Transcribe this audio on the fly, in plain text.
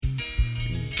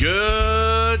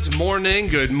Good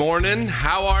morning.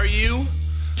 How are you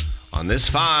on this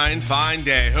fine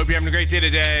day? Hope you're having a great day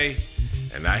today,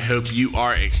 and I hope you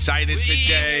are excited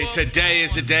today. Today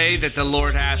is the day that the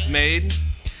Lord hath made.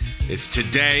 It's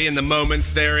today and the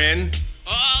moments therein.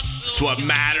 It's what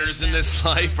matters in this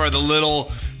life, are the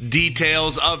little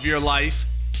details of your life.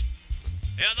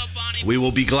 We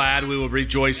will be glad. We will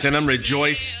rejoice in them.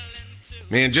 Rejoice.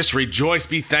 Man, just rejoice.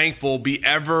 Be thankful. Be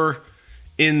ever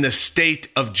in the state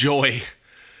of joy.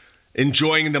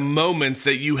 Enjoying the moments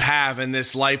that you have in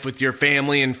this life with your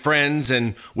family and friends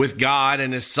and with God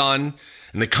and His Son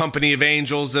and the company of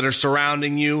angels that are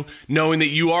surrounding you, knowing that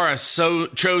you are a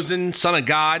chosen Son of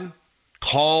God,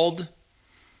 called.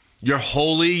 You're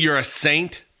holy. You're a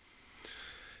saint.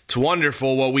 It's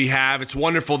wonderful what we have. It's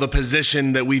wonderful the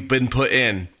position that we've been put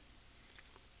in.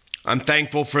 I'm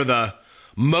thankful for the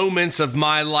moments of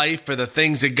my life, for the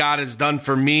things that God has done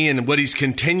for me and what He's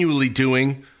continually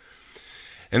doing.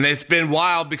 And it's been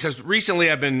wild because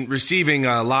recently I've been receiving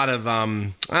a lot of,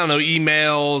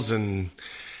 emails and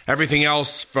everything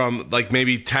else from like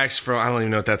maybe text from, I don't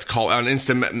even know what that's called, on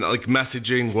instant like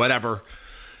messaging, whatever.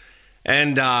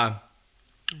 And that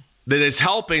it's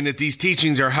helping, that these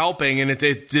teachings are helping. And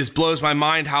it just blows my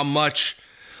mind how much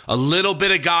a little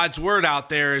bit of God's word out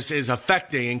there is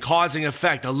affecting and causing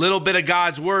effect. A little bit of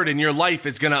God's word in your life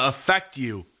is going to affect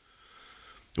you.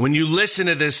 When you listen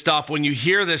to this stuff, when you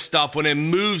hear this stuff, when it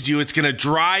moves you, it's going to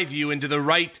drive you into the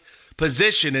right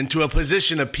position, into a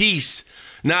position of peace,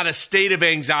 not a state of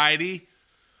anxiety,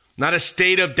 not a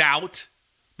state of doubt,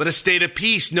 but a state of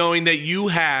peace, knowing that you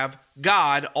have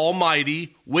God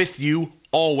Almighty with you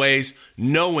always,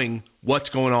 knowing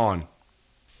what's going on.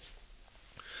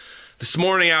 This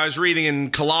morning I was reading in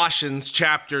Colossians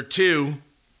chapter 2,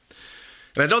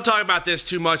 and I don't talk about this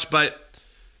too much, but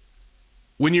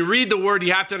when you read the word,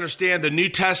 you have to understand the New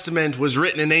Testament was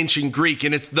written in ancient Greek,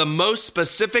 and it's the most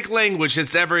specific language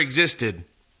that's ever existed.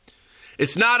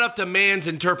 It's not up to man's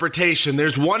interpretation.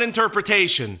 There's one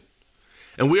interpretation,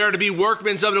 and we are to be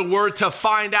workmen of the word to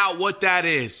find out what that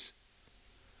is.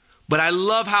 But I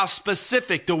love how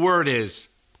specific the word is.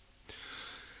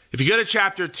 If you go to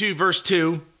chapter 2, verse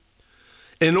 2,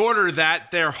 in order that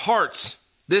their hearts,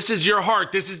 this is your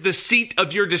heart, this is the seat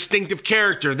of your distinctive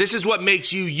character, this is what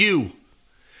makes you you.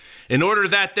 In order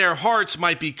that their hearts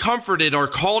might be comforted or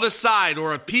called aside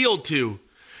or appealed to,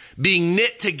 being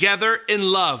knit together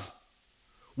in love.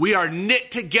 We are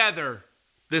knit together,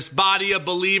 this body of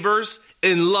believers,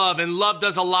 in love. And love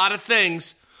does a lot of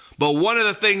things, but one of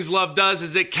the things love does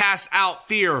is it casts out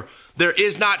fear. There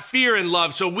is not fear in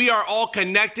love, so we are all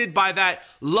connected by that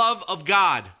love of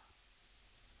God.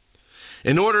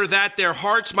 In order that their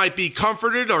hearts might be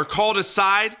comforted or called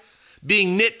aside,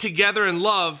 being knit together in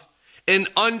love, and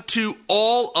unto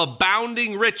all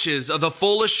abounding riches of the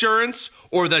full assurance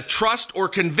or the trust or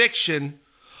conviction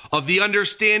of the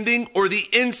understanding or the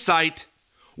insight,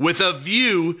 with a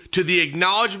view to the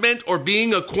acknowledgement or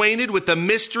being acquainted with the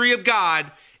mystery of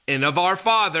God and of our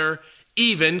Father,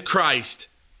 even Christ.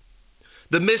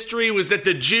 The mystery was that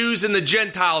the Jews and the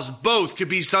Gentiles both could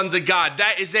be sons of God.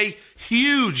 That is a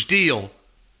huge deal.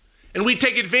 And we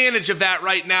take advantage of that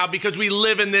right now because we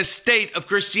live in this state of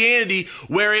Christianity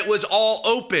where it was all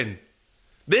open.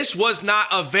 This was not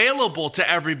available to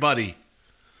everybody.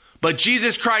 But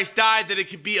Jesus Christ died that it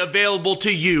could be available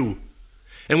to you.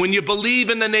 And when you believe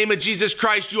in the name of Jesus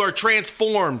Christ, you are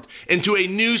transformed into a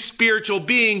new spiritual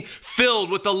being filled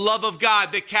with the love of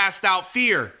God that casts out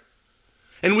fear.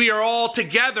 And we are all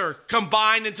together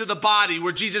combined into the body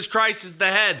where Jesus Christ is the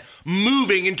head,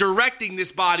 moving and directing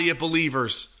this body of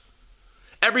believers.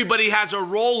 Everybody has a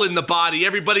role in the body.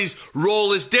 Everybody's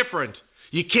role is different.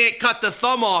 You can't cut the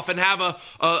thumb off and have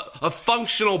a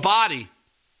functional body.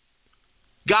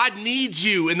 God needs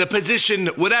you in the position,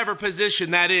 whatever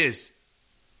position that is.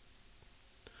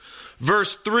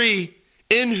 Verse 3,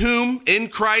 in whom, in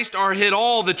Christ, are hid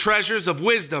all the treasures of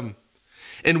wisdom.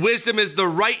 And wisdom is the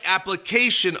right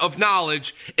application of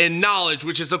knowledge, and knowledge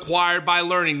which is acquired by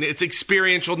learning. It's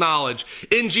experiential knowledge.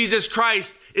 In Jesus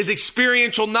Christ is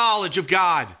experiential knowledge of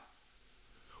God.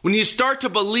 When you start to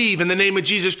believe in the name of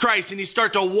Jesus Christ and you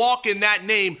start to walk in that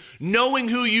name, knowing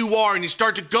who you are, and you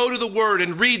start to go to the Word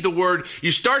and read the Word, you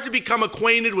start to become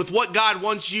acquainted with what God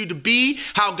wants you to be,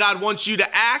 how God wants you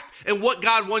to act, and what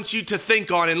God wants you to think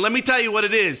on. And let me tell you what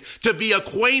it is, to be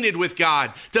acquainted with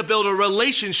God, to build a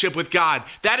relationship with God.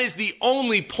 That is the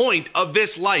only point of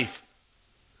this life.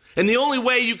 And the only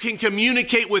way you can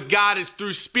communicate with God is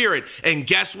through spirit. And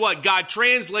guess what? God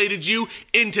translated you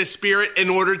into spirit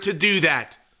in order to do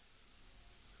that.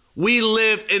 We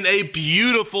live in a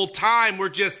beautiful time where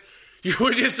just You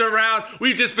were just around.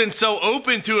 We've just been so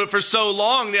open to it for so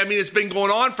long. I mean, it's been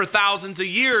going on for thousands of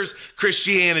years,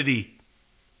 Christianity.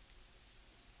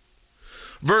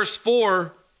 Verse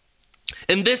 4,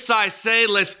 "And this I say,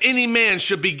 lest any man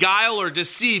should beguile or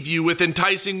deceive you with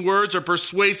enticing words or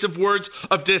persuasive words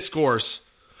of discourse.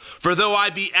 For though I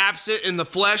be absent in the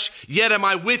flesh, yet am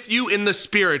I with you in the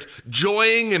spirit,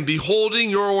 joying and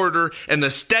beholding your order and the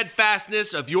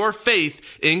steadfastness of your faith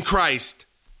in Christ.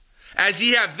 As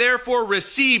ye have therefore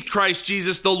received Christ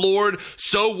Jesus the Lord,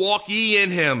 so walk ye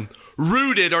in him,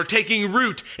 rooted or taking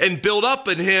root and built up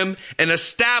in him and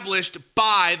established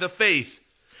by the faith.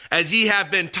 As ye have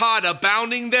been taught,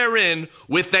 abounding therein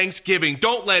with thanksgiving."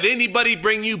 Don't let anybody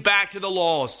bring you back to the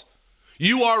laws.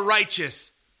 You are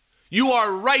righteous. You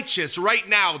are righteous right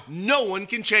now. No one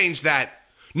can change that.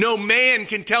 No man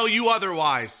can tell you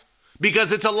otherwise,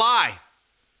 because it's a lie.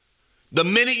 The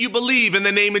minute you believe in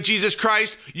the name of Jesus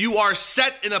Christ, you are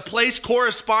set in a place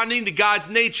corresponding to God's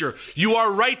nature. You are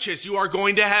righteous. You are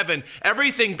going to heaven.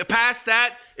 Everything past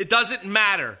that, it doesn't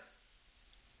matter.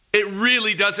 It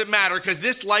really doesn't matter, because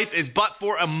this life is but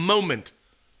for a moment.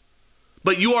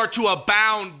 But you are to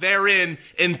abound therein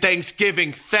in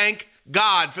thanksgiving. Thank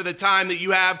God for the time that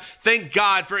you have. Thank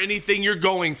God for anything you're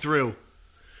going through,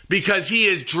 because he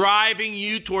is driving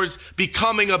you towards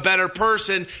becoming a better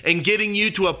person and getting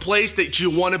you to a place that you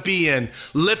want to be in.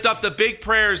 Lift up the big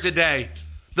prayers today.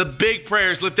 The big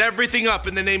prayers. Lift everything up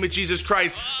in the name of Jesus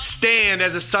Christ. Stand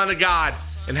as a son of God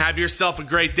and have yourself a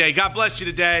great day. God bless you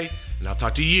today, and I'll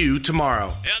talk to you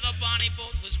tomorrow. Yeah, the bonnie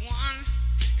boat was one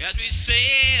as we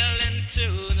sail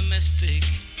into the mystic.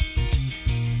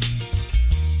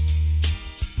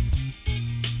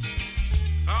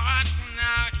 Oh, I can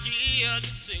now hear the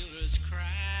sailors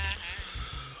cry.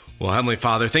 Well, Heavenly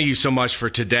Father, thank you so much for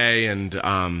today and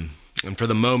for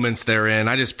the moments therein.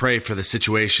 I just pray for the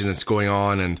situation that's going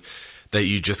on, and that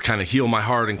you just kind of heal my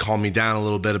heart and calm me down a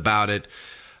little bit about it.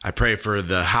 I pray for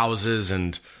the houses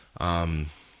and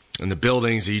the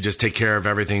buildings, that you just take care of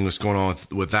everything that's going on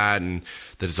with that, and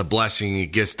that it's a blessing, it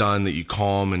gets done, that you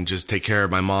calm and just take care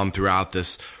of my mom throughout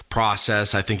this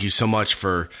process. I thank you so much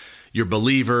for your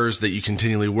believers, that you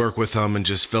continually work with them and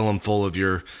just fill them full of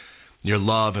your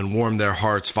love and warm their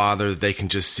hearts, Father, that they can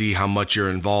just see how much you're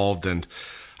involved. And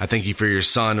I thank you for your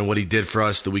Son and what he did for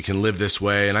us, that we can live this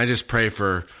way. And I just pray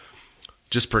for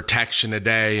just protection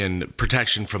today, and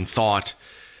protection from thought,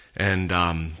 and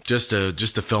just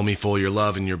to fill me full of your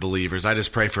love and your believers. I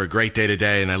just pray for a great day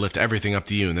today, and I lift everything up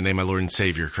to you in the name of my Lord and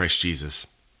Savior, Christ Jesus.